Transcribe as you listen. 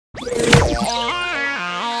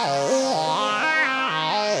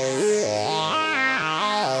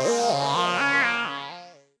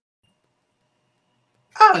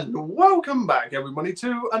welcome back, everybody,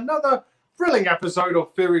 to another thrilling episode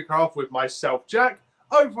of Theorycraft with myself, Jack.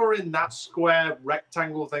 Over in that square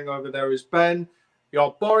rectangle thing over there is Ben. You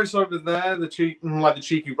got Boris over there, the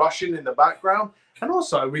cheeky Russian in the background. And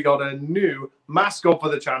also, we got a new mascot for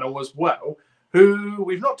the channel as well, who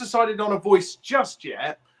we've not decided on a voice just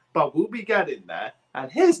yet, but we'll be getting there.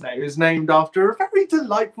 And his name is named after a very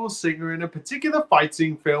delightful singer in a particular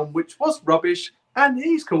fighting film, which was rubbish. And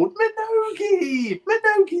he's called Minogi!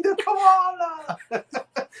 Minogi the koala!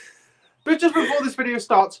 But just before this video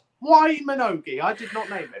starts, why Minogi? I did not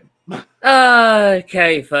name him.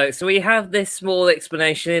 Okay, folks, so we have this small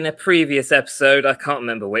explanation in a previous episode. I can't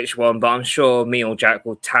remember which one, but I'm sure me or Jack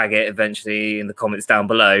will tag it eventually in the comments down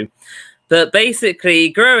below. But basically,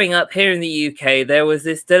 growing up here in the UK, there was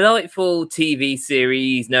this delightful TV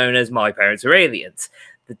series known as My Parents Are Aliens.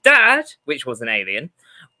 The dad, which was an alien,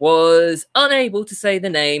 was unable to say the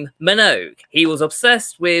name Minogue. He was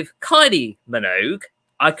obsessed with Kylie Minogue.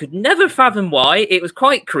 I could never fathom why. It was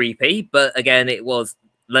quite creepy, but again, it was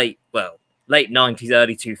late 90s,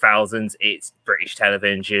 early 2000s. It's British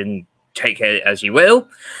television. Take it as you will.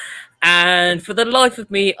 And for the life of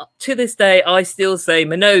me, to this day, I still say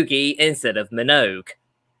Minogi instead of Minogue.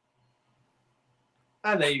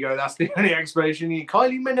 And there you go. That's the only explanation.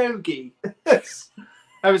 Kylie Minogue.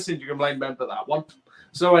 Ever since you can blame Ben for that one.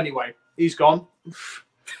 So anyway, he's gone.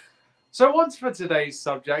 So on for today's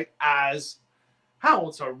subject as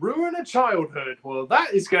how to ruin a childhood. Well,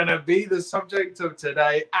 that is going to be the subject of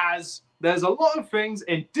today, as there's a lot of things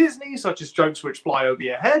in Disney, such as jokes which fly over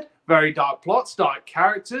your head, very dark plots, dark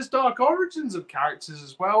characters, dark origins of characters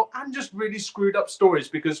as well, and just really screwed up stories,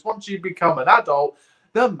 because once you become an adult,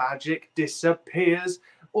 the magic disappears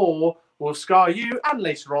or will scar you and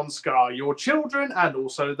later on scar your children and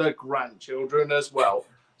also the grandchildren as well.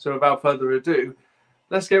 So without further ado,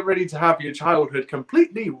 let's get ready to have your childhood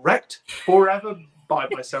completely wrecked forever by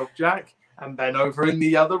myself, Jack, and Ben over in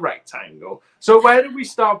the other rectangle. So where do we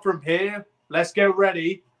start from here? Let's get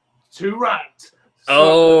ready to rant.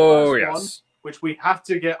 So yes. One, which we have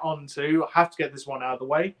to get onto, I have to get this one out of the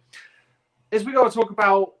way, is we got to talk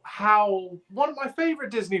about how one of my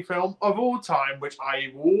favorite Disney film of all time, which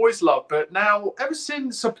I always loved, but now ever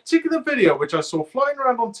since a particular video which I saw flying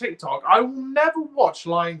around on TikTok, I will never watch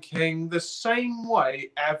Lion King the same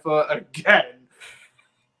way ever again.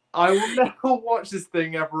 I will never watch this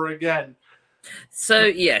thing ever again. So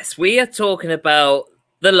yes, we are talking about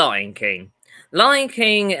The Lion King. Lion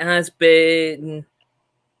King has been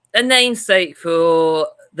a namesake for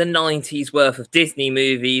the 90s worth of Disney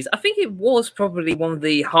movies. I think it was probably one of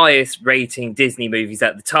the highest rating Disney movies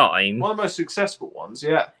at the time. One of the most successful ones,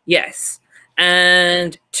 yeah. Yes.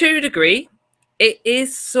 And to a degree, it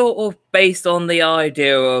is sort of based on the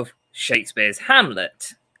idea of Shakespeare's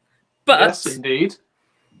Hamlet. But yes, indeed.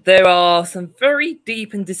 There are some very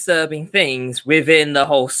deep and disturbing things within the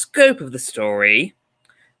whole scope of the story.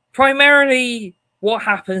 Primarily, what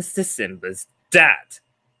happens to Simba's dad.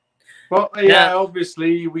 Well, yeah,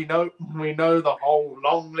 obviously we know the whole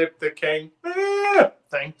 "Long live the king"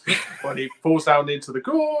 thing. When he falls down into the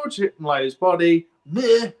gorge, like his body,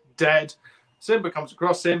 dead. Simba comes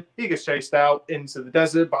across him. He gets chased out into the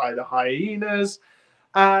desert by the hyenas,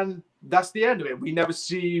 and that's the end of it. We never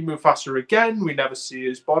see Mufasa again. We never see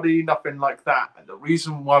his body, nothing like that. And the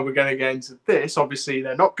reason why we're going to get into this, obviously,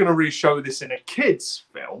 they're not going to re-show this in a kids'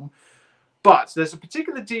 film. But there's a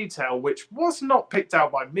particular detail which was not picked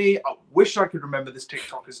out by me. I wish I could remember this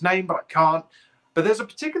TikToker's name, but I can't. But there's a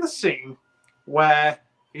particular scene where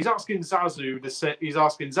he's asking Zazu,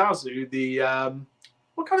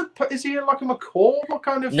 what kind of, is he like a macaw? What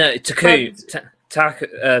kind of? No, Takun.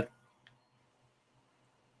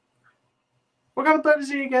 What kind of bird is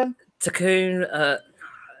he again? Takun. I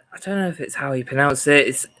don't know if it's how you pronounce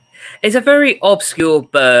it. It's a very obscure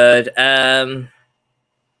bird.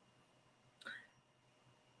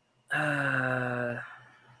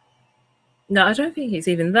 No, I don't think it's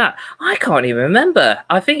even that. I can't even remember.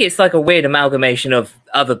 I think it's like a weird amalgamation of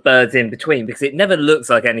other birds in between, because it never looks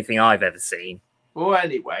like anything I've ever seen. Well,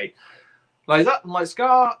 anyway, like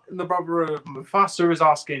Scar, the brother of Mufasa, is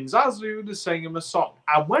asking Zazu to sing him a song.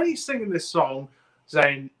 And when he's singing this song,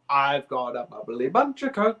 saying, "I've got a bubbly bunch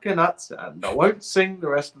of coconuts," and I won't sing the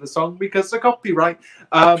rest of the song because of copyright.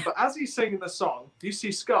 But as he's singing the song, you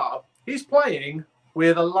see Scar, he's playing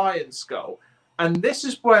with a lion skull. And this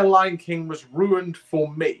is where Lion King was ruined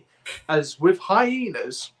for me. As with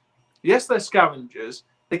hyenas, yes, they're scavengers.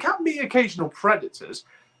 They can be occasional predators.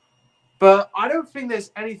 But I don't think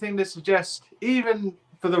there's anything to suggest, even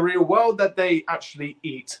for the real world, that they actually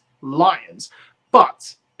eat lions.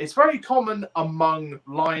 But it's very common among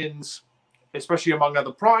lions especially among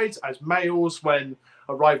other prides, as males when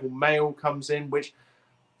a rival male comes in, which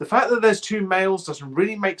the fact that there's two males doesn't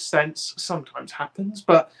really make sense. Sometimes happens,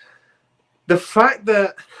 but the fact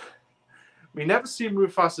that we never see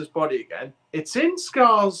Mufasa's body again, it's in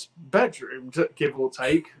Scar's bedroom, give or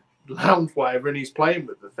take, lounge, whatever, and he's playing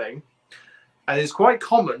with the thing. And it's quite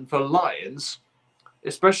common for lions,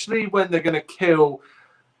 especially when they're going to kill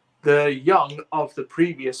the young of the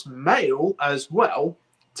previous male as well,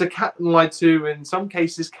 to, in some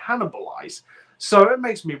cases, cannibalize. So it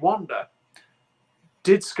makes me wonder,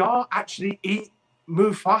 did Scar actually eat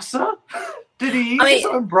Mufasa? Did he eat his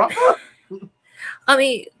own brother? I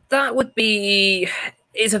mean, that would be...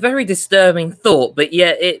 It's a very disturbing thought, but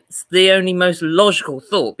yet it's the only most logical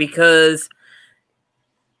thought, because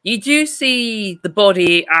you do see the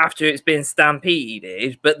body after it's been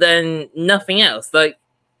stampeded, but then nothing else. Like,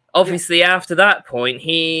 obviously, after that point,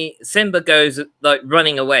 Simba goes like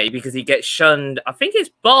running away because he gets shunned. I think it's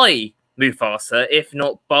by Mufasa, if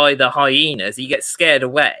not by the hyenas. He gets scared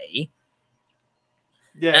away.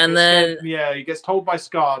 Yeah, and then he gets told by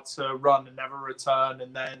Scar to run and never return,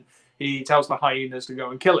 and then he tells the hyenas to go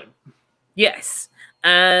and kill him. Yes,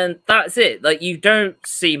 and that's it. Like, you don't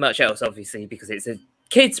see much else, obviously, because it's a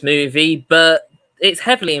kids' movie, but it's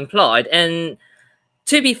heavily implied. And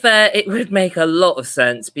to be fair, it would make a lot of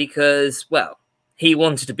sense because, well, he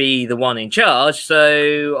wanted to be the one in charge,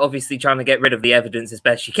 so obviously trying to get rid of the evidence as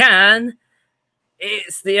best you can,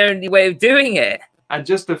 it's the only way of doing it. And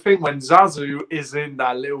just to think, when Zazu is in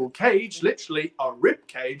that little cage, literally a rib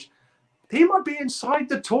cage, he might be inside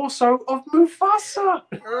the torso of Mufasa.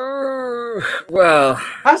 Well,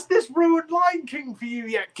 has this ruined Lion King for you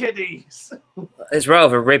yet, kiddies? It's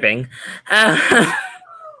rather ribbing.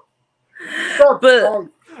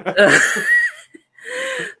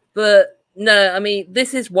 But no, I mean,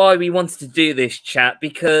 this is why we wanted to do this chat,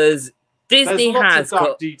 because Disney has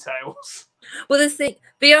got details. Well,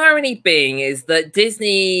 the irony being is that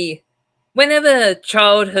Disney, whenever a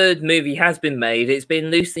childhood movie has been made, it's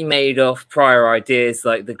been loosely made off prior ideas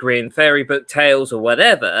like the Grimm Fairy Book Tales or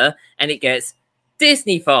whatever, and it gets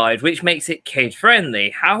Disney-fied, which makes it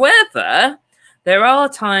kid-friendly. However, there are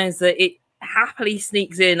times that it happily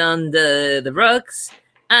sneaks in under the rugs,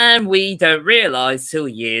 and we don't realise till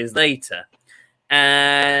years later.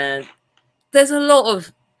 And there's a lot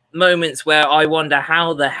of moments where I wonder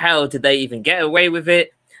how the hell did they even get away with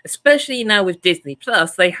it, especially now with Disney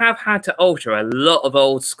Plus. They have had to alter a lot of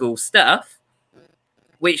old school stuff,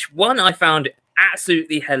 which one I found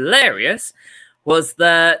absolutely hilarious was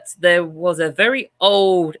that there was a very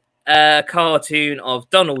old cartoon of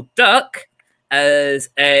Donald Duck as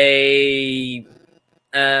a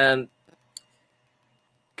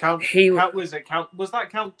was that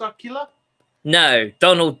Count Duckula? No,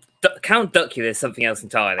 Count Duckula is something else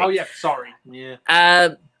entirely. Oh yeah, sorry. Yeah.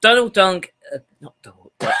 Donald Duck. Not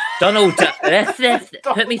Donald. Donald Duck.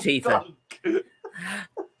 Put me teeth in.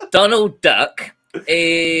 Donald Duck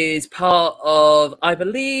is part of, I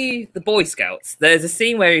believe, the Boy Scouts. There's a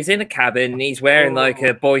scene where he's in a cabin and he's wearing like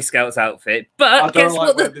a Boy Scouts outfit. But I don't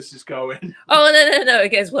like where this is going. Oh no! It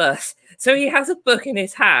gets worse. So he has a book in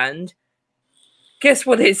his hand. Guess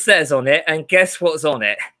what it says on it, and guess what's on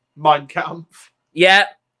it? Mein Kampf. Yeah,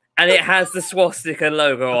 and it has the swastika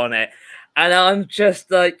logo on it. And I'm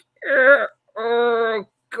just like, oh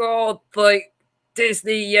God, like,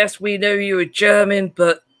 Disney, yes, we know you were German,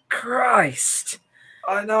 but Christ.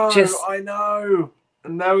 I know.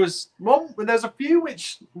 And there's a few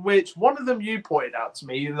which one of them you pointed out to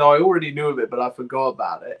me, even though I already knew of it, but I forgot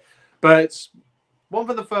about it. But one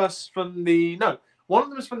of them is from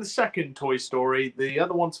the second Toy Story, the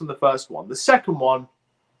other one's from the first one. The second one,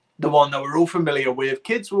 the one that we're all familiar with,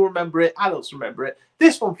 kids will remember it, adults remember it.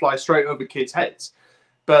 This one flies straight over kids' heads.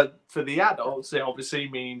 But for the adults, it obviously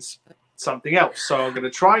means something else. So I'm going to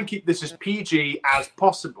try and keep this as PG as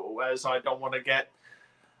possible, as I don't want to get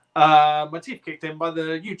my teeth kicked in by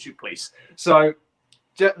the YouTube police. So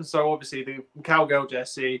obviously the cowgirl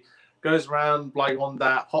Jessie goes around like on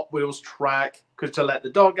that Hot Wheels track to let the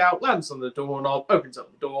dog out, lands on the doorknob, opens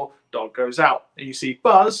up the door, dog goes out. And you see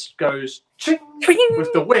Buzz goes ching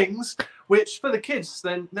with the wings, which for the kids,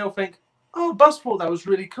 then they'll think, oh, Buzz thought that was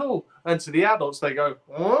really cool. And to the adults, they go,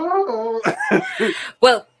 oh.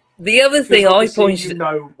 Well, the other thing I pointed... You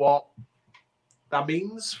know what that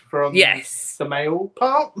means from the male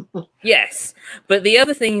part? Yes. But the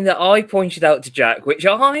other thing that I pointed out to Jack, which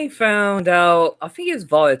I found out, I think it was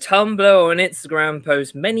via Tumblr or an Instagram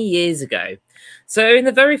post many years ago. So in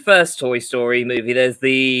the very first Toy Story movie, there's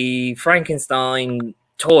the Frankenstein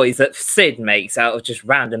toys that Sid makes out of just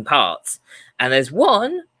random parts. And there's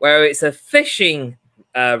one where it's a fishing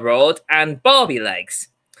rod and Barbie legs.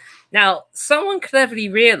 Now, someone cleverly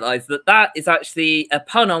realized that that is actually a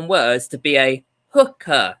pun on words to be a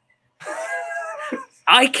hooker.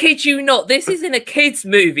 I kid you not, this isn't a kid's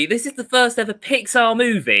movie. This is the first ever Pixar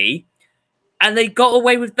movie, and they got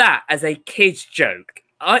away with that as a kid's joke.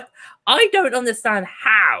 I don't understand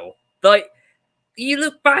how. Like, you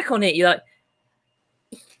look back on it, you're like,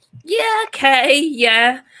 yeah, okay,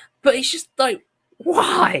 yeah, but it's just like,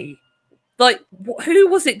 why? Like, who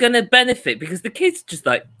was it going to benefit? Because the kids just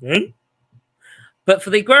like, But for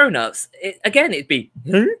the grown-ups, it'd be,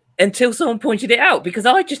 until someone pointed it out, because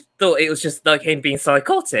I just thought it was just like him being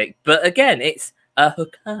psychotic. But again, it's a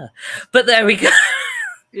hooker. But there we go.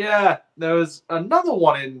 Yeah, there was another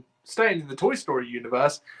one in, staying in the Toy Story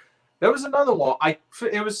universe, there was another one.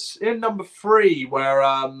 It was in number 3 where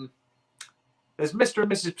there's Mr.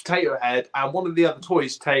 and Mrs. Potato Head, and one of the other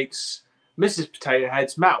toys takes Mrs. Potato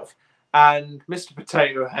Head's mouth. And Mr.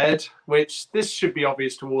 Potato Head, which this should be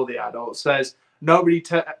obvious to all the adults, says, "Nobody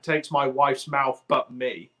takes my wife's mouth but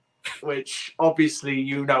me," which obviously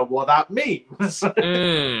you know what that means.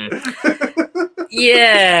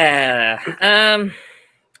 Yeah.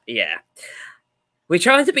 Yeah. We're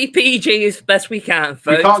trying to be PG as best we can,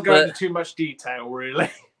 folks. We can't go into too much detail,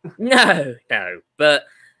 really. No. But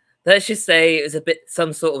let's just say it was a bit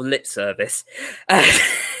some sort of lip service.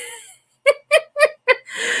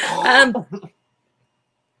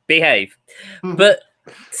 Behave. But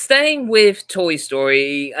staying with Toy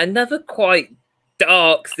Story, another quite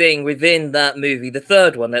dark thing within that movie, the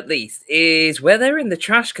third one at least, is where they're in the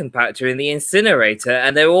trash compactor in the incinerator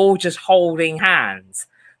and they're all just holding hands.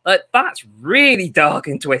 Like, that's really dark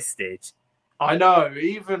and twisted. I know.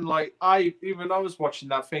 Even I was watching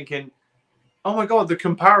that thinking, oh my god, the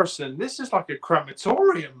comparison. This is like a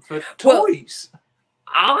crematorium for toys. Well,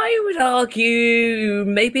 I would argue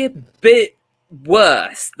maybe a bit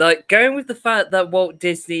worse. Like, going with the fact that Walt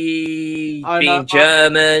Disney being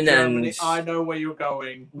German and... I know where you're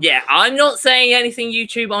going. Yeah, I'm not saying anything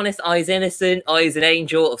YouTube honest. I is innocent. I is an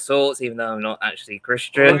angel of sorts, even though I'm not actually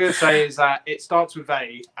Christian. What I'm going to say is that it starts with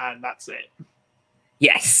A, and that's it.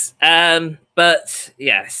 Yes. But,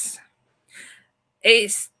 yes.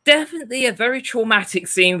 It's definitely a very traumatic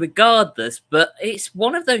scene regardless, but it's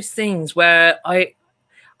one of those things where I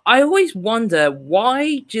always wonder,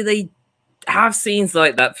 why do they have scenes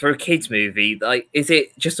like that for a kids movie? Like, is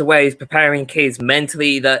it just a way of preparing kids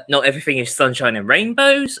mentally that not everything is sunshine and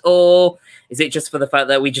rainbows, or is it just for the fact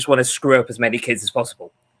that we just want to screw up as many kids as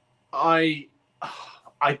possible? I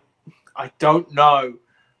don't know,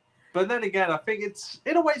 but then again, I think it's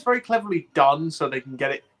in a way it's very cleverly done so they can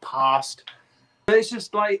get it past. But it's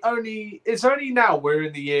just like it's only now we're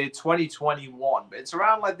in the year 2021, but it's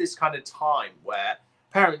around like this kind of time where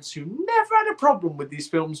parents who never had a problem with these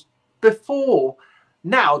films before,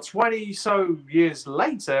 now 20 so years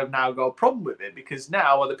later, have now got a problem with it, because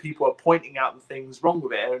now other people are pointing out the things wrong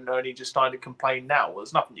with it and only just starting to complain now. Well,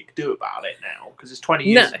 there's nothing you can do about it now because it's 20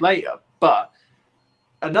 years later. But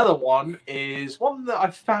another one is one that I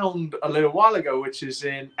found a little while ago, which is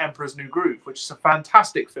in Emperor's New Groove, which is a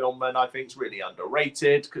fantastic film and I think it's really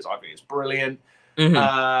underrated because I think it's brilliant. Where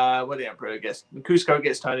the Emperor Kuzco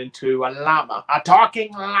gets turned into a llama, a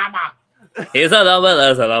talking llama. Here's a llama,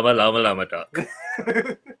 there's a llama duck.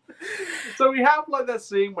 So we have like that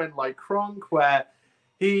scene when like Kronk, where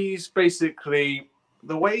he's basically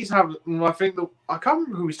the way he's having. I think I can't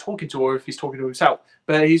remember who he's talking to or if he's talking to himself,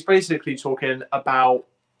 but he's basically talking about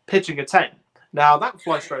pitching a tent. Now that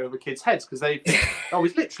flies straight over kids' heads because they think, oh,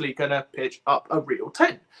 he's literally gonna pitch up a real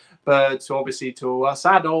tent. But obviously, to us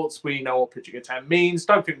adults, we know what pitching a tent means.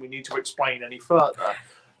 Don't think we need to explain any further.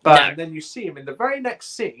 But then you see him in the very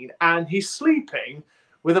next scene, and he's sleeping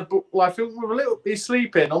with he's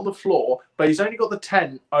sleeping on the floor, but he's only got the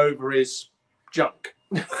tent over his junk.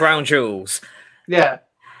 Crown jewels. Yeah.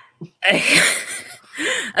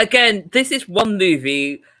 Again, this is one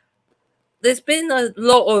movie. There's been a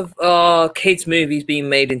lot of kids' movies being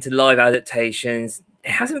made into live adaptations.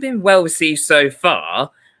 It hasn't been well received so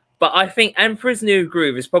far. But I think Emperor's New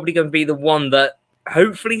Groove is probably going to be the one that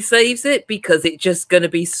hopefully saves it, because it's just going to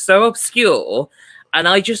be so obscure. And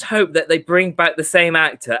I just hope that they bring back the same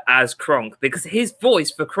actor as Kronk, because his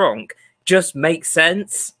voice for Kronk just makes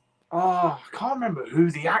sense. Oh, I can't remember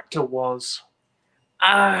who the actor was.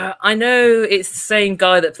 I know it's the same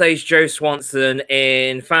guy that plays Joe Swanson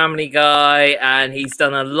in Family Guy, and he's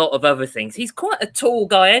done a lot of other things. He's quite a tall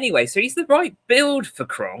guy anyway, so he's the right build for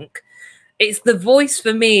Kronk. It's the voice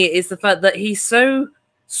for me. It's the fact that he's so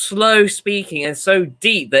slow speaking and so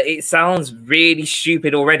deep that it sounds really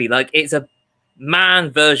stupid already. Like it's a man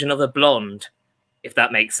version of a blonde, if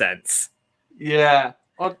that makes sense. Yeah,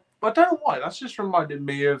 I don't know why. That's just reminded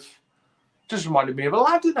me of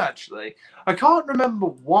Aladdin. Actually, I can't remember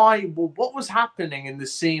why. Well, what was happening in the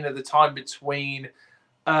scene at the time between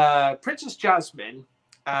Princess Jasmine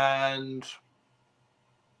and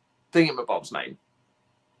Thingamabob's name.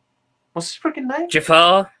 What's his freaking name?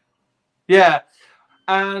 Jafar. Yeah.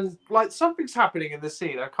 And like something's happening in the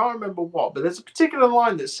scene. I can't remember what, but there's a particular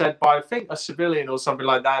line that's said by I think a civilian or something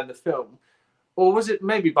like that in the film. Or was it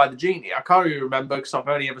maybe by the genie? I can't really remember because I've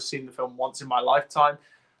only ever seen the film once in my lifetime.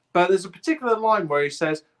 But there's a particular line where he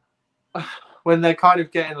says, when they're kind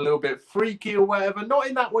of getting a little bit freaky or whatever, not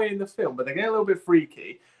in that way in the film, but they're getting a little bit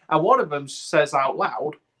freaky. And one of them says out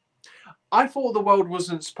loud, I thought the world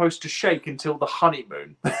wasn't supposed to shake until the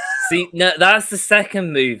honeymoon. See, no, that's the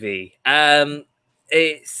second movie. I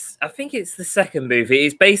think it's the second movie.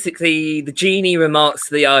 It's basically the genie remarks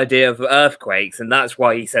to the idea of earthquakes, and that's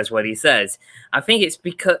why he says what he says. I think it's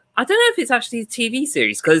because I don't know if it's actually a TV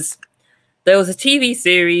series, because there was a TV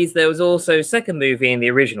series, there was also a second movie in the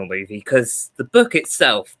original movie, because the book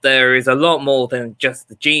itself, there is a lot more than just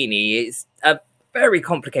the genie. It's a very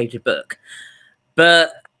complicated book.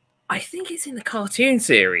 But I think it's in the cartoon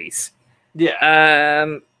series. Yeah.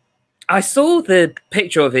 I saw the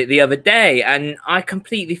picture of it the other day, and I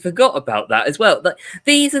completely forgot about that as well. Like,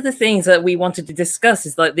 these are the things that we wanted to discuss,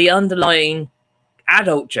 is like the underlying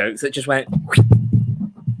adult jokes that just went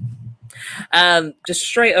just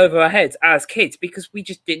straight over our heads as kids, because we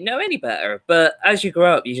just didn't know any better. But as you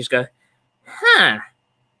grow up, you just go, huh.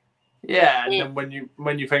 Yeah, and then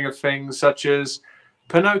when you think of things such as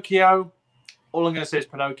Pinocchio, all I'm going to say is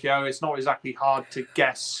Pinocchio. It's not exactly hard to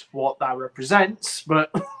guess what that represents,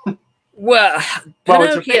 but well,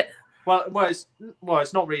 Pinocchio.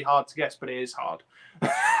 It's not really hard to guess, but it is hard.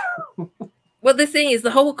 Well, the thing is,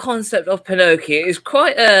 the whole concept of Pinocchio is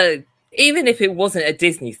quite a, even if it wasn't a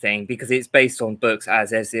Disney thing, because it's based on books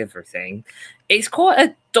as is everything, it's quite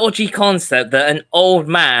a dodgy concept that an old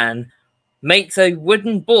man makes a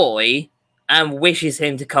wooden boy and wishes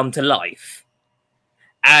him to come to life.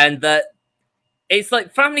 And that it's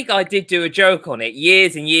like Family Guy did do a joke on it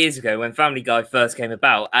years and years ago when Family Guy first came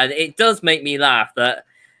about. And it does make me laugh that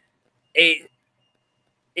it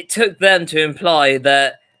took them to imply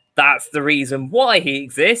that that's the reason why he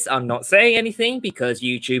exists. I'm not saying anything because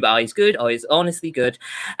YouTube is good. Is honestly good.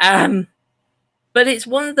 But it's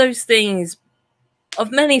one of those things,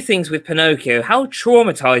 of many things with Pinocchio, how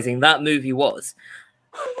traumatizing that movie was.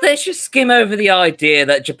 Let's just skim over the idea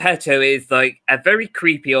that Geppetto is like a very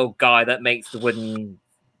creepy old guy that makes the wooden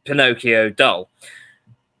Pinocchio doll.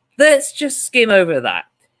 Let's just skim over that.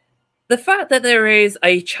 The fact that there is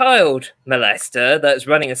a child molester that's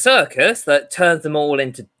running a circus that turns them all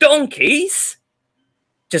into donkeys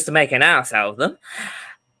just to make an ass out of them,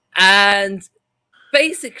 and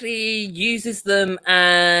basically uses them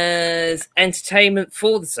as entertainment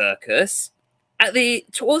for the circus.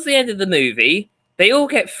 Towards the end of the movie, they all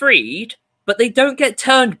get freed, but they don't get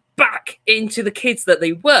turned back into the kids that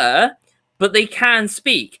they were, but they can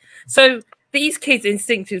speak. So these kids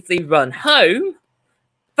instinctively run home.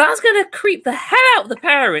 That's going to creep the hell out of the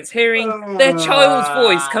parents hearing their child's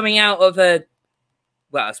voice coming out of a...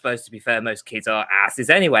 Well, I suppose, to be fair, most kids are asses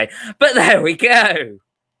anyway. But there we go.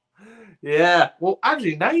 Yeah. Well,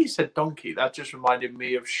 actually, now you said donkey, that just reminded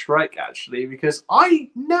me of Shrek, actually, because I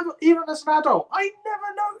never, even as an adult, I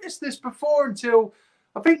never noticed this before until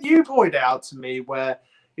I think you pointed out to me where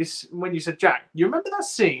it's when you said, Jack, you remember that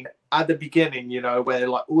scene at the beginning, you know, where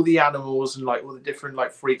like all the animals and like all the different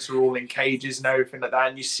like freaks are all in cages and everything like that.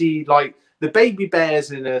 And you see like the baby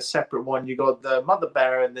bears in a separate one. You got the mother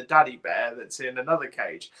bear and the daddy bear that's in another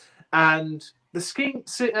cage. And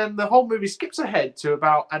the whole movie skips ahead to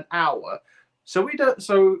about an hour. So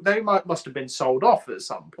they must have been sold off at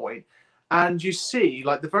some point. And you see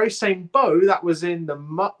like the very same bow that was in the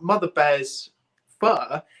mother bear's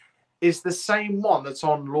fur is the same one that's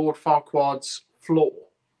on Lord Farquaad's floor.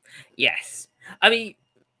 Yes. I mean,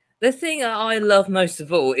 the thing that I love most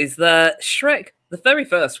of all is that Shrek, the very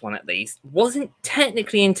first one at least, wasn't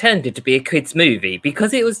technically intended to be a kid's movie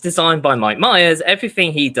because it was designed by Mike Myers.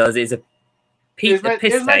 Everything he does is a piss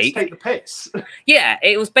take. Take the piss. Yeah,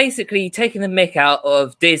 it was basically taking the mick out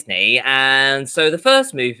of Disney, and so the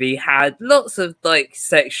first movie had lots of like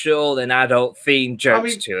sexual and adult themed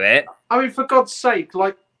jokes to it. I mean, for God's sake,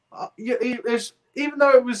 like, even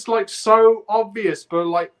though it was like so obvious, but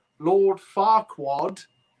like Lord Farquaad,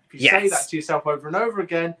 if you say that to yourself over and over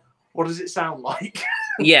again, what does it sound like?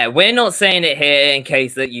 Yeah, we're not saying it here in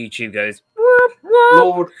case that YouTube goes, whoop, whoop.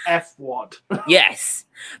 Lord F-Wad. Yes.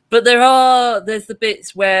 But there's the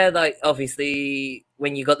bits where, like, obviously,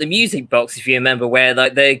 when you got the music box, if you remember, where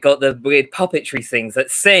like they got the weird puppetry things that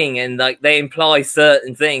sing and like they imply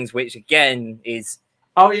certain things, which again is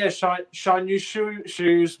oh yeah, shine your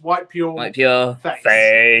shoes, wipe your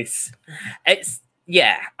face. It's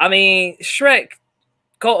yeah. I mean, Shrek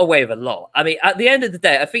got away with a lot. I mean, at the end of the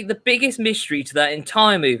day, I think the biggest mystery to that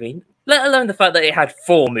entire movie, let alone the fact that it had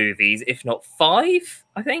 4 movies, if not 5,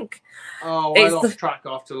 I think. Oh, I lost track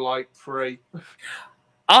after like 3.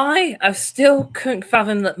 I still couldn't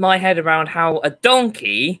fathom my head around how a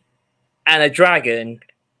donkey and a dragon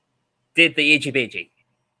did the itchy bitchy.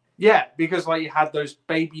 Yeah, because like you had those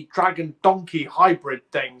baby dragon donkey hybrid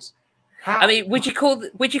things. How? I mean, would you call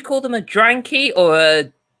them a dranky or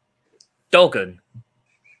a doggon?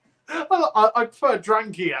 I prefer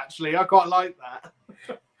dranky actually. I quite like that.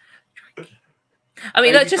 I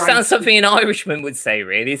mean, that just sounds something an Irishman would say,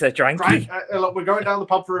 really. Is a dranky? Look, we're going down the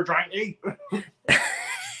pub for a dranky.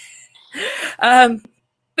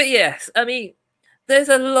 But yes, I mean, there's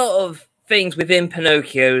a lot of things within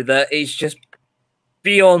Pinocchio that is just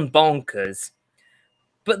beyond bonkers.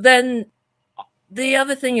 But then the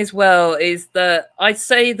other thing as well is that I'd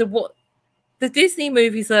say the Disney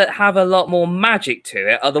movies that have a lot more magic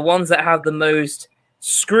to it are the ones that have the most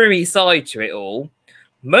screwy side to it all.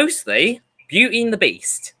 Mostly Beauty and the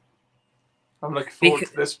Beast. I'm looking forward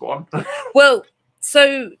to this one. Well,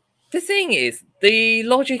 so the thing is, the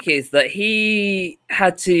logic is that he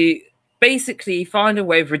had to basically find a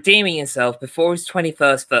way of redeeming himself before his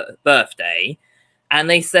 21st birthday. And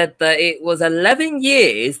they said that it was 11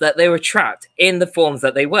 years that they were trapped in the forms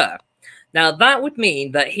that they were. Now, that would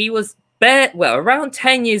mean that he was around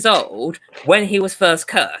 10 years old when he was first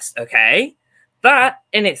cursed, okay? That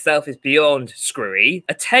in itself is beyond screwy.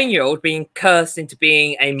 A 10-year-old being cursed into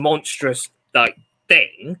being a monstrous like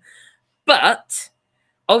thing. But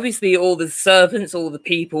obviously all the servants, all the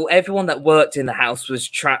people, everyone that worked in the house was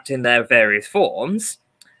trapped in their various forms,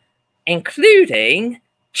 including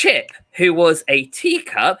Chip, who was a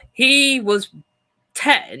teacup. He was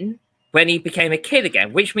 10 when he became a kid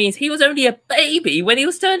again, which means he was only a baby when he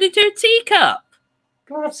was turned into a teacup.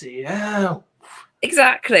 Bloody hell.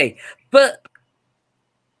 Exactly. But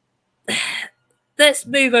let's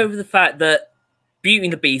move over the fact that Beauty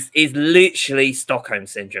and the Beast is literally Stockholm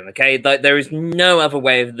Syndrome, okay? Like, there is no other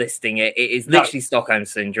way of listing it. It is literally Stockholm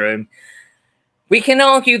Syndrome. We can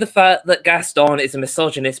argue the fact that Gaston is a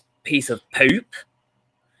misogynist piece of poop.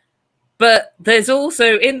 But there's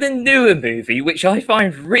also, in the newer movie, which I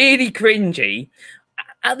find really cringy,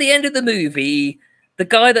 at the end of the movie, the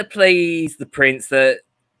guy that plays the prince that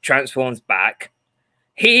transforms back,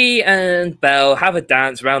 he and Belle have a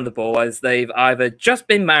dance around the ball as they've either just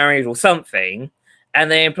been married or something,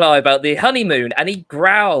 and they imply about the honeymoon, and he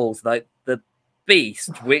growls like the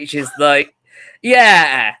beast, which is like,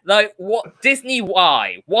 yeah, like, what, Disney,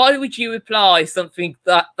 why? Why would you imply something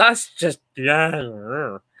that's just...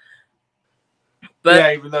 But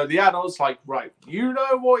yeah, even though the adults like, right, you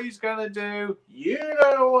know what he's going to do. You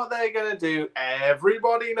know what they're going to do.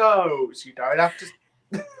 Everybody knows. You don't have to...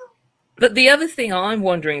 But the other thing I'm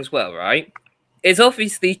wondering as well, right, is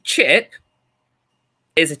obviously Chip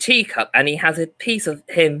is a teacup and he has a piece of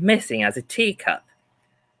him missing as a teacup.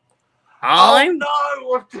 Oh,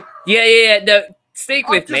 no! Yeah, no, stick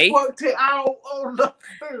with me. I just worked it out. Oh, no.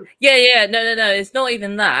 Yeah, no, it's not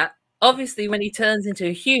even that. Obviously, when he turns into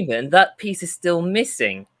a human, that piece is still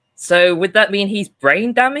missing. So would that mean he's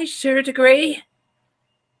brain damaged to a degree?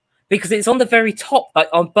 Because it's on the very top, like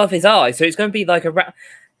above his eye. So it's going to be like a...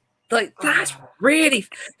 Like, that's really...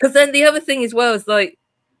 Because then the other thing as well is, like,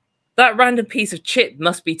 that random piece of chip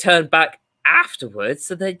must be turned back afterwards.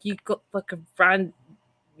 So then you've got, like, a random...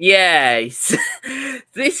 Yes.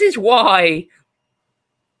 This is why...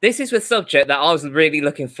 This is the subject that I was really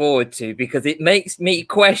looking forward to, because it makes me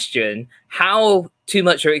question how too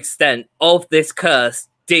much of an extent of this curse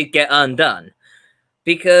did get undone.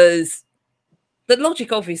 Because the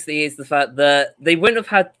logic obviously is the fact that they wouldn't have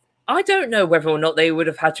had... I don't know whether or not they would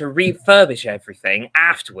have had to refurbish everything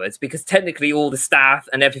afterwards, because technically all the staff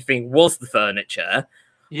and everything was the furniture.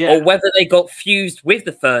 Yeah. Or whether they got fused with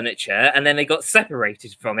the furniture and then they got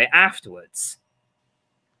separated from it afterwards.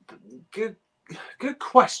 Good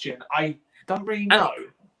question. I don't really know.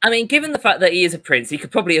 I mean, given the fact that he is a prince, he could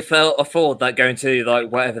probably afford like going to like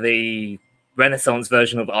whatever the Renaissance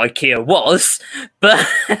version of IKEA was. But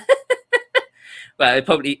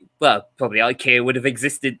probably IKEA would have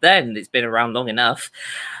existed then. It's been around long enough.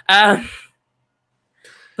 But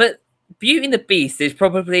Beauty and the Beast is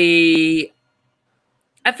probably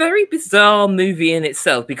a very bizarre movie in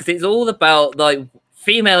itself, because it's all about like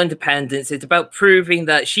female independence. It's about proving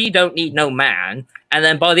that she don't need no man, and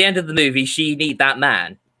then by the end of the movie, she need that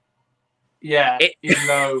man. Yeah, even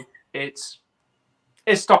though it's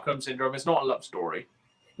Stockholm Syndrome, it's not a love story.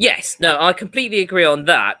 Yes, no, I completely agree on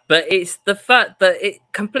that, but it's the fact that it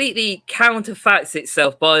completely counterfacts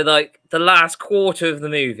itself by like the last quarter of the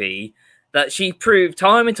movie that she proved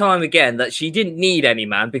time and time again that she didn't need any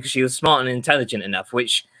man because she was smart and intelligent enough,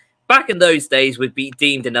 which back in those days would be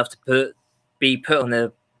deemed enough to be put on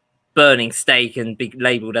a burning stake and be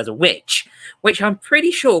labeled as a witch, which I'm pretty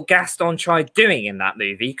sure Gaston tried doing in that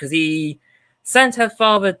movie because he sent her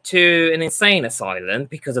father to an insane asylum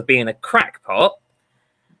because of being a crackpot.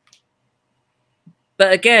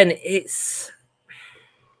 But again, it's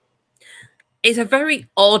a very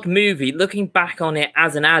odd movie looking back on it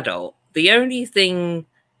as an adult. The only thing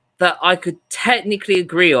that I could technically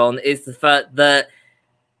agree on is the fact that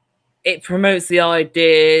it promotes the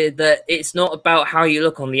idea that it's not about how you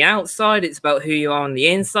look on the outside, it's about who you are on the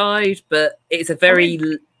inside, but it's a very...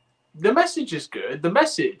 the message is good. The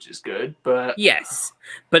message is good, but... Yes,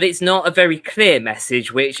 but it's not a very clear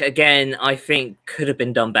message, which, again, I think could have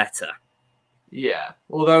been done better. Yeah,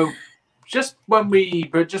 although just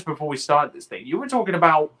before we started this thing, you were talking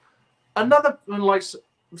about another, like,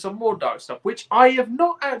 some more dark stuff, which I have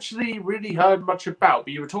not actually really heard much about,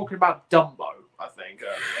 but you were talking about Dumbo, I think,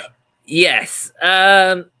 earlier. Yes.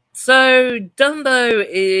 So Dumbo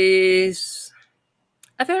is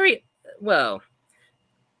a very, well,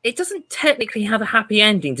 it doesn't technically have a happy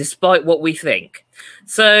ending despite what we think.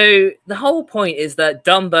 So the whole point is that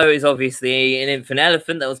Dumbo is obviously an infant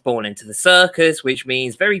elephant that was born into the circus, which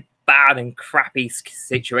means very bad and crappy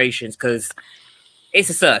situations because it's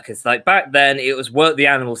a circus. Like back then, it was work the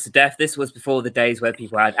animals to death. This was before the days where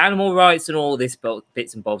people had animal rights and all this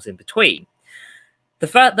bits and bobs in between. The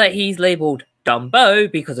fact that he's labeled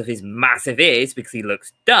Dumbo because of his massive ears, because he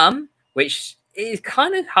looks dumb, which is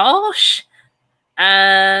kind of harsh.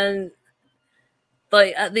 And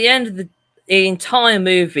like at the end of the entire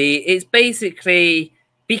movie, it's basically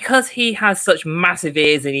because he has such massive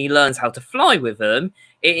ears and he learns how to fly with them,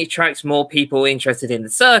 it attracts more people interested in the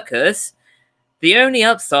circus. The only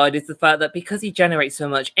upside is the fact that because he generates so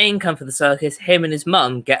much income for the circus, him and his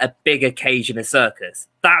mum get a bigger cage in a circus.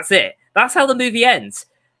 That's it. That's how the movie ends.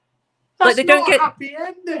 That's like they not don't get a happy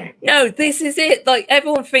ending. No, this is it. Like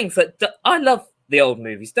everyone thinks that I love the old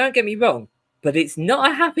movies. Don't get me wrong, but it's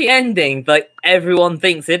not a happy ending like everyone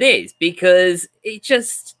thinks it is because it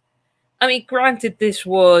just. I mean, granted, this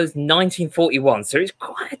was 1941, so it's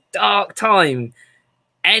quite a dark time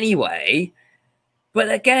anyway.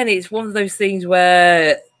 But again, it's one of those things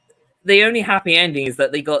where the only happy ending is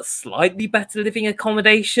that they got slightly better living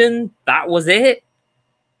accommodation. That was it.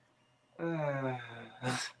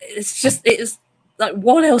 It's like,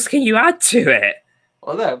 what else can you add to it?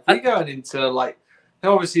 Well, then, we're going into, like,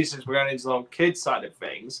 obviously, since we're going into the kids side of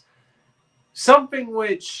things, something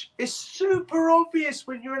which is super obvious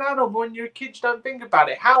when you're an adult, but when you're a kid, you don't think about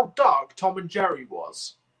it. How dark Tom and Jerry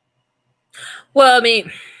was. Well, I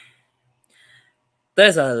mean,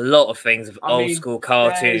 there's a lot of things of old school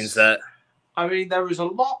cartoons that. I mean, there is a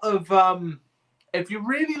lot of. If you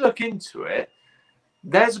really look into it,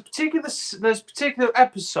 there's a particular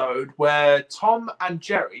episode where Tom and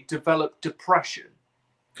Jerry develop depression,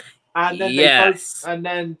 and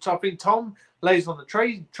then I think Tom lays on the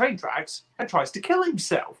train tracks and tries to kill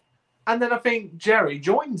himself, and then I think Jerry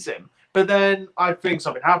joins him, but then I think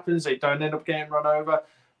something happens. They don't end up getting run over,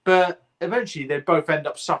 but eventually they both end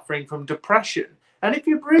up suffering from depression. And if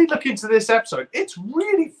you really look into this episode, it's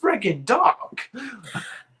really friggin' dark.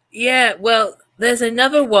 Yeah, well, there's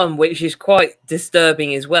another one which is quite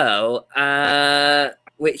disturbing as well,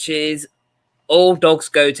 which is All Dogs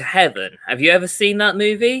Go to Heaven. Have you ever seen that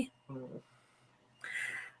movie?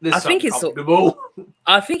 I think it's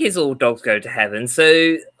All Dogs Go to Heaven.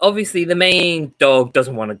 So obviously the main dog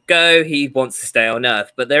doesn't want to go. He wants to stay on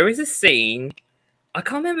Earth. But there is a scene, I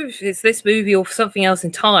can't remember if it's this movie or something else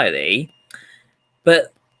entirely,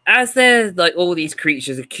 but as there's like all these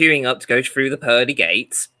creatures are queuing up to go through the pearly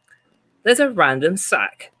gates, there's a random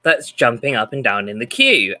sack that's jumping up and down in the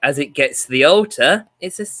queue. As it gets to the altar,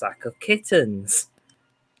 it's a sack of kittens.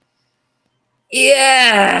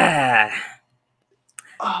 Yeah.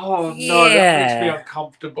 Oh no, that makes me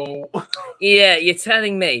uncomfortable. Yeah, you're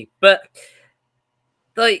telling me, but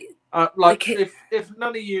like if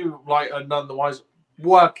none of you like are none the wise,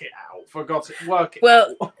 work it out. For God's sake, work it.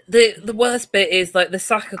 Well, out. the worst bit is like the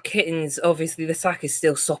sack of kittens. Obviously, the sack is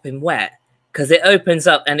still sopping wet because it opens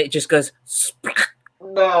up and it just goes.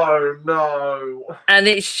 No. And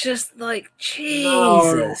it's just like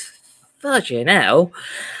Jesus, fudging hell.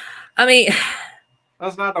 I mean,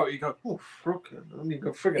 As an adult, you go, oh, frickin', and you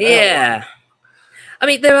go, friggin' Yeah. I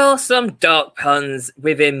mean, there are some dark puns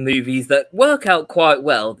within movies that work out quite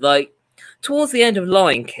well. Like, towards the end of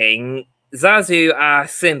Lion King, Zazu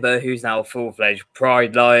asks Simba, who's now a full-fledged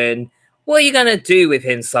pride lion, what are you going to do with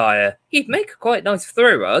him, sire? He'd make a quite nice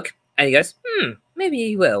throw rug. And he goes, maybe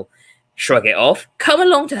he will. Shrug it off. Come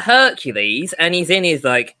along to Hercules, and he's in his,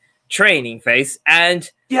 like, training face, and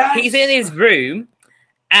he's in his room,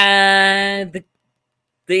 and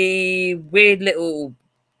the weird little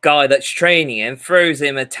guy that's training him throws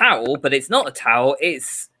him a towel, but it's not a towel,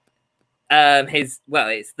 it's it's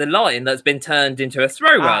the lion that's been turned into a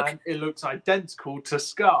throw rug. And it looks identical to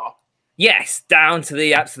Scar. Yes, down to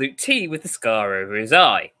the absolute T with the scar over his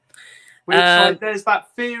eye. Which, like, there's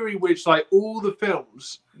that theory which, like, all the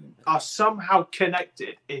films are somehow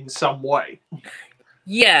connected in some way.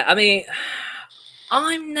 Yeah, I mean,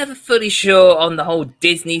 I'm never fully sure on the whole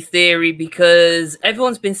Disney theory because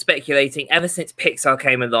everyone's been speculating ever since Pixar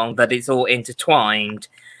came along that it's all intertwined.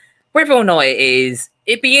 Whether or not it is,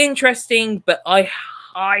 it'd be interesting, but I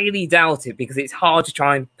highly doubt it because it's hard to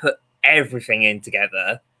try and put everything in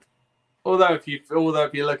together. Although if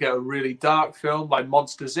you look at a really dark film like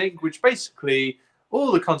Monsters Inc., which basically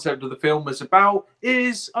all the concept of the film is about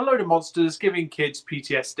is a load of monsters giving kids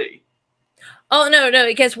PTSD. Oh, no,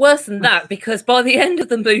 it gets worse than that because by the end of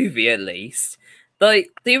the movie, at least,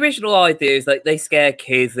 like, the original idea is, like, they scare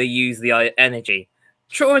kids, they use the energy.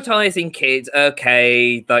 Traumatizing kids,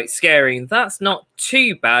 okay, like, scaring, that's not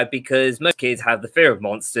too bad because most kids have the fear of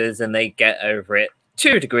monsters and they get over it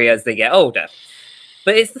to a degree as they get older.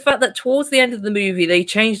 But it's the fact that towards the end of the movie, they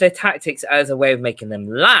change their tactics as a way of making them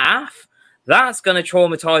laugh. That's going to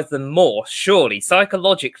traumatize them more, surely,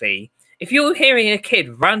 psychologically. If you're hearing a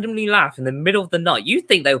kid randomly laugh in the middle of the night, you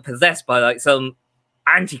think they were possessed by, like, some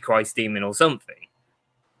Antichrist demon or something.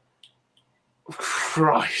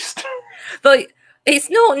 Christ. Like, it's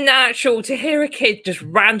not natural to hear a kid just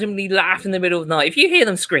randomly laugh in the middle of the night. If you hear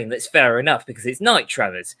them scream, that's fair enough because it's night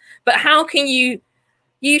tremors. But how can you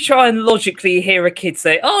try and logically hear a kid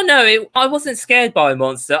say, oh, no, I wasn't scared by a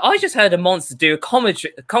monster. I just heard a monster do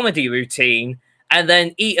a comedy routine and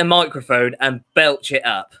then eat a microphone and belch it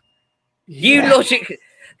up. Yeah. You logic...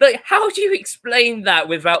 Like, how do you explain that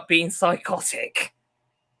without being psychotic?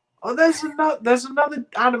 Oh, there's another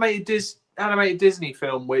animated Disney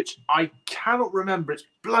film which I cannot remember its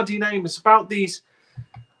bloody name. It's about these...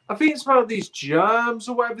 I think it's about these germs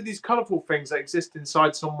or whatever, these colourful things that exist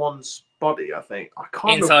inside someone's body, I think. I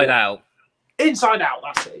can't Inside Out. Inside Out,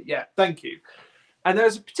 that's it. Yeah, thank you. And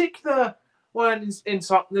there's a particular one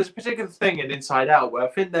inside. There's a particular thing in Inside Out where I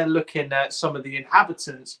think they're looking at some of the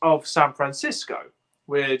inhabitants of San Francisco,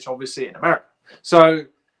 which obviously in America. So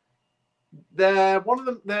I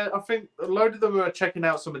think a load of them are checking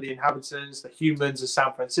out some of the inhabitants, the humans of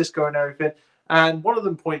San Francisco and everything. And one of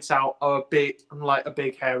them points out a big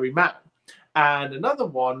hairy man. And another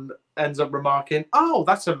one ends up remarking, oh,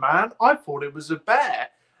 that's a man. I thought it was a bear.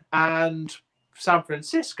 And San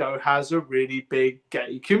Francisco has a really big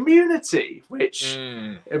gay community, which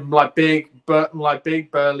like big,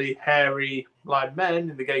 burly, hairy, like men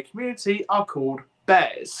in the gay community are called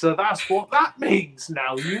bears. So that's what that means.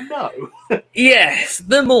 Now you know. Yes,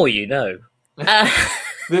 the more you know.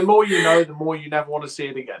 The more you know, the more you never want to see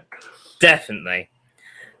it again. Definitely.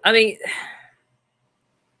 I mean,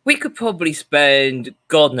 we could probably spend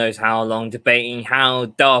God knows how long debating how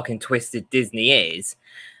dark and twisted Disney is.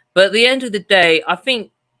 But at the end of the day, I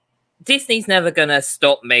think Disney's never going to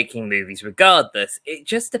stop making movies regardless. It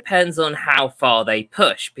just depends on how far they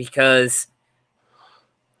push, because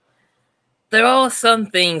there are some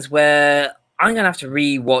things where I'm going to have to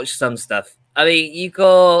re-watch some stuff. I mean, you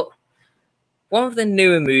got one of the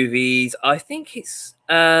newer movies, I think it's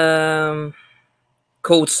called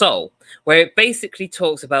Soul, where it basically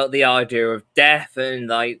talks about the idea of death and,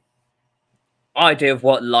 like, idea of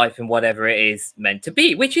what life and whatever it is meant to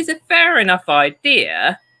be, which is a fair enough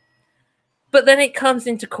idea. But then it comes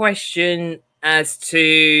into question as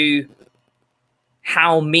to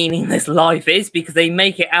how meaningless life is, because they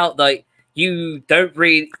make it out like you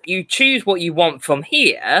choose what you want from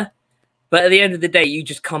here, but at the end of the day, you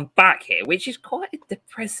just come back here, which is quite a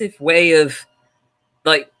depressive way of,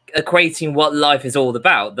 like, equating what life is all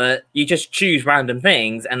about, that you just choose random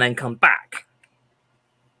things and then come back.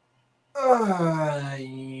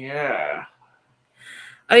 Yeah.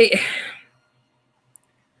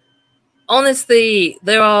 Honestly,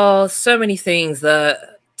 there are so many things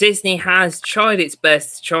that Disney has tried its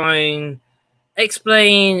best to try and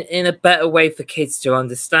explain in a better way for kids to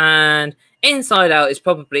understand. Inside Out is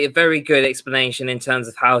probably a very good explanation in terms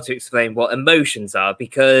of how to explain what emotions are,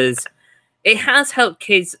 because it has helped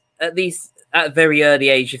kids at least at a very early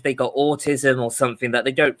age if they got autism or something that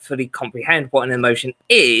they don't fully comprehend what an emotion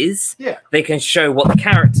is. Yeah. They can show what the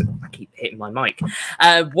character. I keep hitting my mic.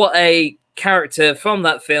 What a character from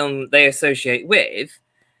that film they associate with.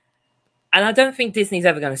 And I don't think Disney's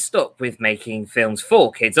ever going to stop with making films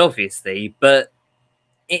for kids, obviously, but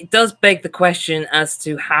it does beg the question as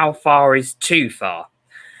to how far is too far.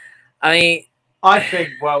 I mean, I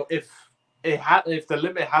think, well, if the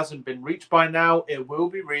limit hasn't been reached by now, it will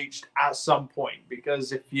be reached at some point.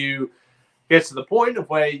 Because if you get to the point of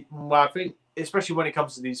where, well, I think, especially when it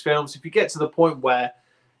comes to these films, if you get to the point where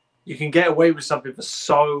you can get away with something for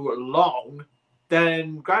so long,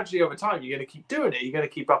 then gradually over time, you're going to keep doing it. You're going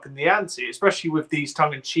to keep upping the ante, especially with these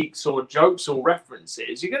tongue-in-cheek sort of jokes or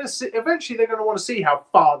references. You're going to see, eventually they're going to want to see how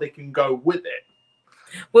far they can go with it.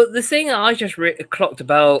 Well, the thing that I just clocked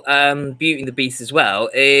about Beauty and the Beast as well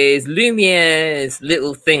is Lumiere's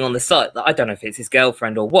little thing on the side. I don't know if it's his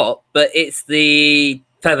girlfriend or what, but it's the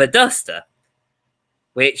feather duster,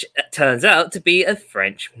 which turns out to be a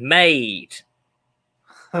French maid.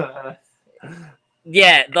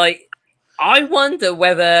 Yeah, like, I wonder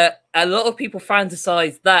whether a lot of people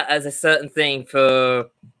fantasize that as a certain thing for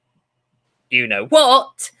you know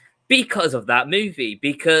what because of that movie,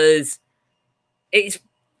 because it's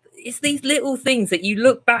these little things that you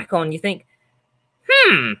look back on, you think,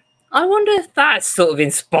 I wonder if that sort of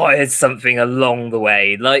inspired something along the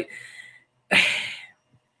way. Like,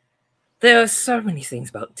 there are so many things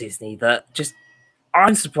about Disney that just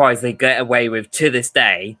I'm surprised they get away with to this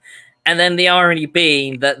day. And then the irony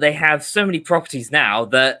being that they have so many properties now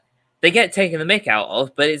that they get taken the mick out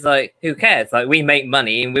of, but it's like, who cares? Like, we make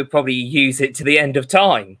money and we'll probably use it to the end of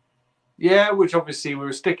time. Yeah, which obviously we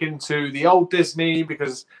were sticking to the old Disney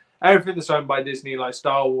because everything that's owned by Disney, like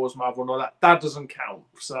Star Wars, Marvel, and all that, that doesn't count.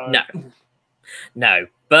 So No.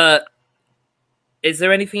 But is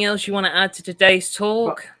there anything else you want to add to today's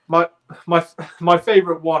talk? My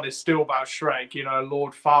favorite one is still about Shrek, you know,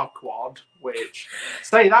 Lord Farquaad, which,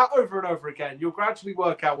 say that over and over again, you'll gradually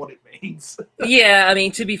work out what it means. Yeah, I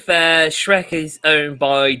mean, to be fair, Shrek is owned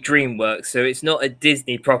by DreamWorks, so it's not a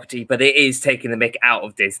Disney property, but it is taking the mick out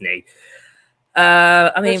of Disney.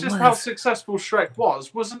 I mean, it's just how successful Shrek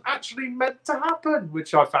wasn't actually meant to happen,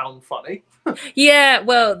 which I found funny. Yeah,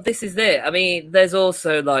 well, this is it. I mean, there's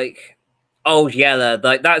also, like, Old Yeller,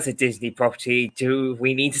 like, that's a Disney property. Do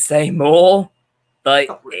we need to say more? Like,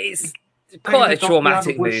 it's quite a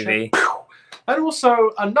traumatic movie. And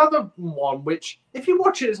also another one, which, if you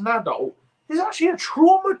watch it as an adult, is actually a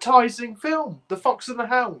traumatizing film, The Fox and the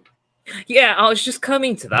Hound. Yeah, I was just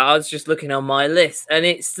coming to that. I was just looking on my list, and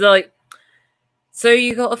it's like, so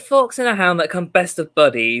you got a fox and a hound that come best of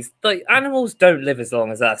buddies. Like, animals don't live as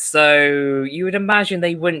long as us, so you would imagine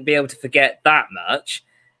they wouldn't be able to forget that much.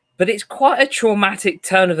 But it's quite a traumatic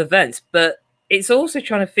turn of events. But it's also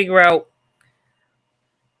trying to figure out,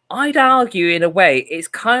 I'd argue in a way, it's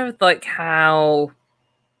kind of like how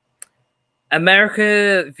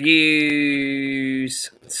America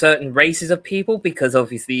views certain races of people, because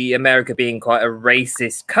obviously America being quite a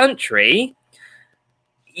racist country,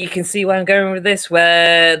 you can see where I'm going with this,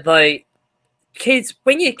 where, like, kids,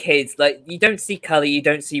 when you're kids, like, you don't see color, you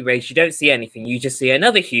don't see race, you don't see anything, you just see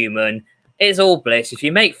another human. It's all bliss. If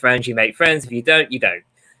you make friends, you make friends. If you don't, you don't.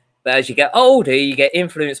 But as you get older, you get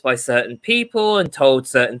influenced by certain people and told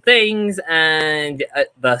certain things, and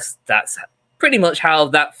thus that's pretty much how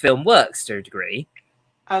that film works to a degree.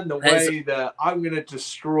 And the way that I'm going to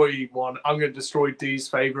destroy Dee's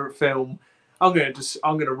favorite film. I'm going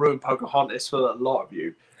to ruin Pocahontas for a lot of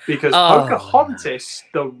you, because Pocahontas,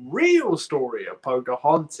 the real story of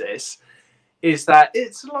Pocahontas, is that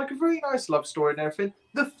it's like a really nice love story and everything.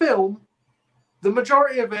 The film, the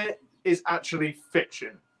majority of it is actually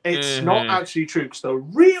fiction. It's not actually true, because the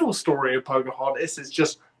real story of Pocahontas is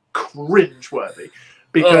just cringeworthy,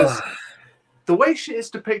 because the way she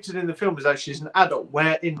is depicted in the film is that she's an adult,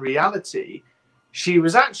 where in reality she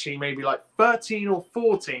was actually maybe like 13 or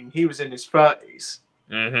 14. He was in his 30s.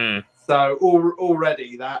 So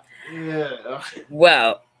already that, yeah.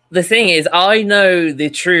 Well, the thing is, I know the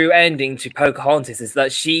true ending to Pocahontas is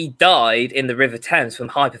that she died in the River Thames from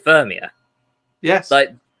hypothermia. Yes.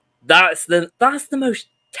 Like, that's the most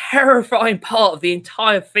terrifying part of the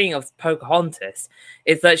entire thing of Pocahontas,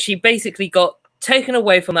 is that she basically got taken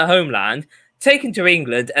away from her homeland, taken to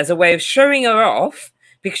England as a way of showing her off,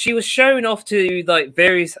 because she was shown off to, like,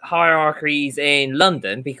 various hierarchies in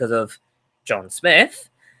London because of John Smith.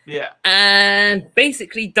 Yeah. And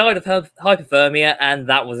basically died of hypothermia, and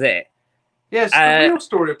that was it. Yes, the real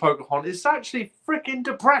story of Pocahontas is actually freaking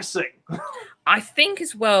depressing. I think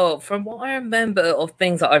as well, from what I remember of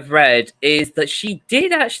things that I've read, is that she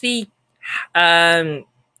did actually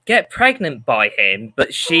get pregnant by him, but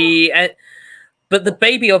but the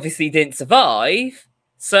baby obviously didn't survive.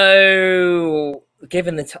 So,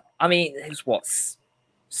 given I mean, it was what,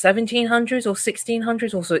 1700s or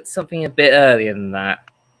 1600s, or so it's something a bit earlier than that.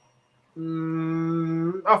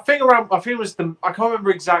 I think it was I can't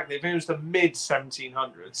remember exactly. I think it was the mid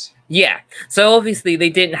 1700s. Yeah. So obviously they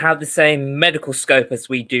didn't have the same medical scope as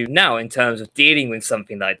we do now in terms of dealing with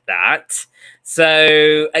something like that.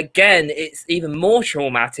 So again, it's even more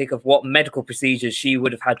traumatic of what medical procedures she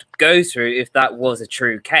would have had to go through if that was a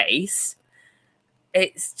true case.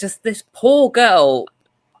 It's just this poor girl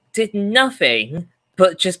did nothing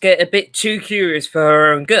but just get a bit too curious for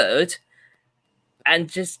her own good and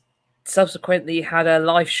just subsequently had her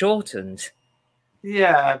life shortened.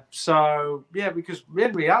 Yeah, so yeah, because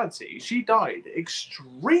in reality, she died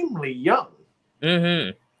extremely young.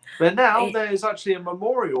 Mm-hmm. But now there's actually a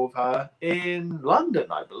memorial of her in London,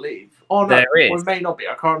 I believe. Oh no, there is. Or it may not be.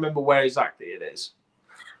 I can't remember where exactly it is.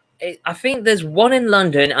 I think there's one in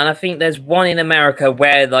London, and I think there's one in America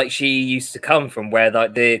where, like, she used to come from, where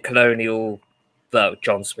like the colonial,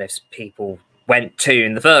 John Smith's people went to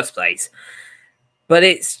in the first place. But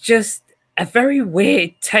it's just a very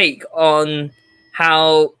weird take on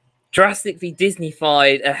how drastically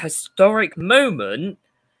Disney-fied a historic moment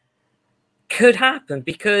could happen,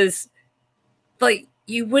 because, like,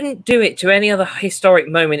 you wouldn't do it to any other historic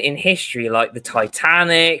moment in history, like the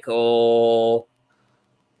Titanic or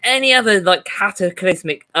any other, like,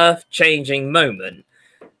 cataclysmic, earth-changing moment.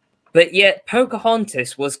 But yet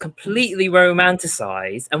Pocahontas was completely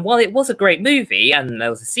romanticized, and while it was a great movie and there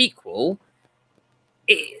was a sequel,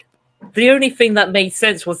 the only thing that made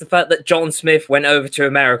sense was the fact that John Smith went over to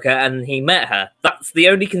America and he met her. That's the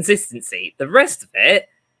only consistency. The rest of it,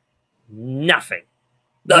 nothing.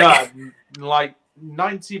 Like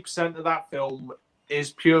 90% of that film is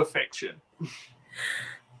pure fiction.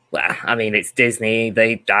 Well, I mean, it's Disney.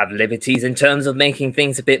 They have liberties in terms of making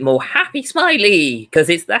things a bit more happy smiley, because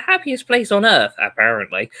it's the happiest place on earth,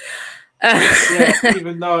 apparently. Yeah,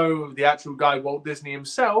 even though the actual guy, Walt Disney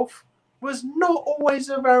himself, was not always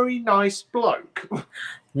a very nice bloke.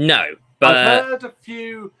 No, but I've heard a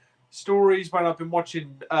few stories when I've been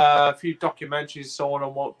watching a few documentaries so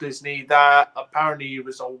on Walt Disney that apparently he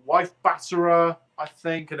was a wife batterer, I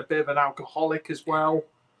think, and a bit of an alcoholic as well.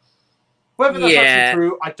 Whether that's actually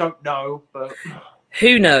true, I don't know, but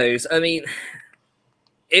who knows? I mean,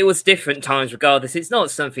 it was different times regardless. It's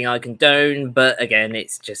not something I condone, but again,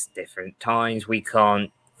 it's just different times. We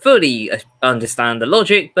can't fully understand the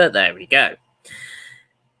logic, but there we go.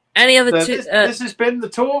 Any other this has been the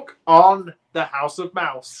talk on the House of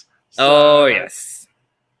Mouse. So, yes.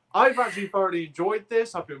 I've actually thoroughly enjoyed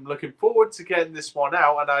this. I've been looking forward to getting this one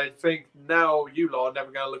out, and I think now you lot are never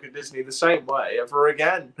going to look at Disney the same way ever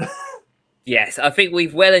again. Yes, I think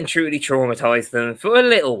we've well and truly traumatized them for a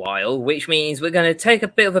little while, which means we're going to take a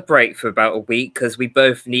bit of a break for about a week, because we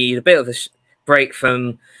both need a bit of a break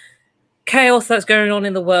from chaos that's going on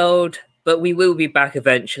in the world, but we will be back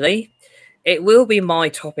eventually. It will be my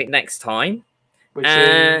topic next time. Which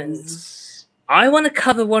is... I want to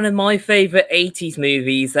cover one of my favorite 80s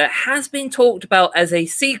movies that has been talked about as a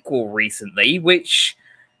sequel recently, which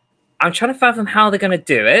I'm trying to fathom how they're going to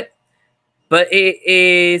do it. But it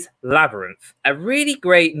is Labyrinth, a really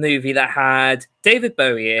great movie that had David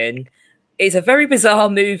Bowie in. It's a very bizarre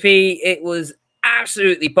movie. It was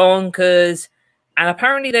absolutely bonkers. And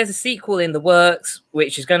apparently there's a sequel in the works,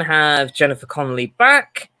 which is going to have Jennifer Connelly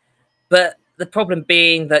back. But the problem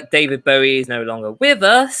being that David Bowie is no longer with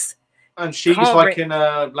us. And she's like in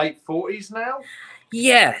her late 40s now?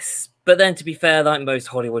 Yes. But then, to be fair, like most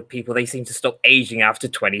Hollywood people, they seem to stop aging after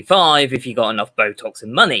 25 if you got enough Botox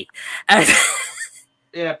and money.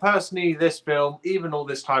 Yeah, personally, this film, even all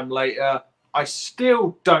this time later, I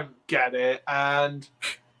still don't get it. And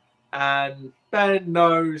Ben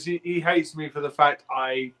knows he hates me for the fact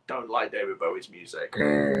I don't like David Bowie's music.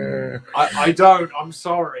 I don't. I'm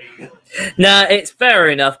sorry. Nah, it's fair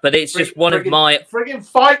enough, but it's just one of my... Friggin'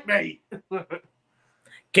 fight me!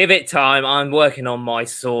 Give it time. I'm working on my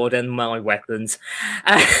sword and my weapons.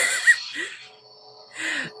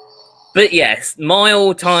 But yes,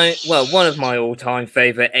 one of my all-time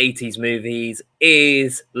favorite 80s movies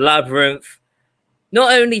is Labyrinth.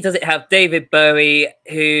 Not only does it have David Bowie,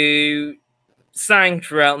 who sang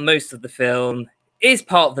throughout most of the film, is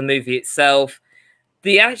part of the movie itself,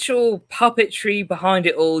 the actual puppetry behind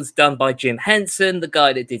it all is done by Jim Henson, the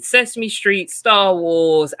guy that did Sesame Street, Star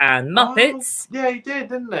Wars, and Muppets. Oh, yeah, he did,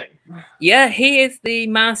 didn't he? Yeah, he is the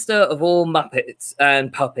master of all Muppets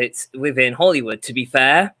and puppets within Hollywood, to be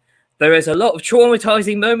fair. There is a lot of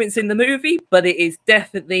traumatizing moments in the movie, but it is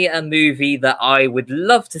definitely a movie that I would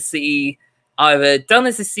love to see either done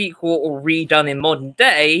as a sequel or redone in modern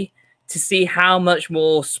day to see how much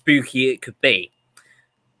more spooky it could be.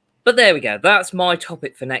 But there we go. That's my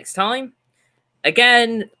topic for next time.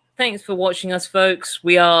 Again, thanks for watching us, folks.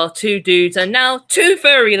 We are two dudes and now two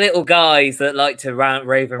furry little guys that like to rant,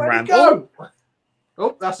 rave, and Where'd he ramble. go?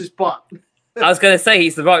 Oh, that's his butt. I was going to say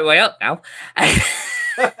he's the right way up now.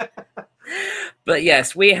 But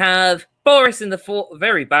yes, we have Boris in the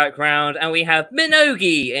very background and we have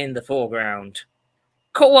Minogi in the foreground.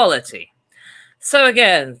 Quality. So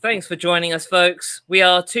again, thanks for joining us, folks. We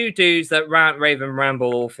are two dudes that rant, rave, and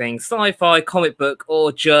ramble all things sci-fi, comic book,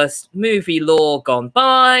 or just movie lore gone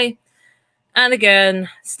by. And again,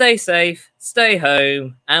 stay safe, stay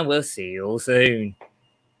home, and we'll see you all soon.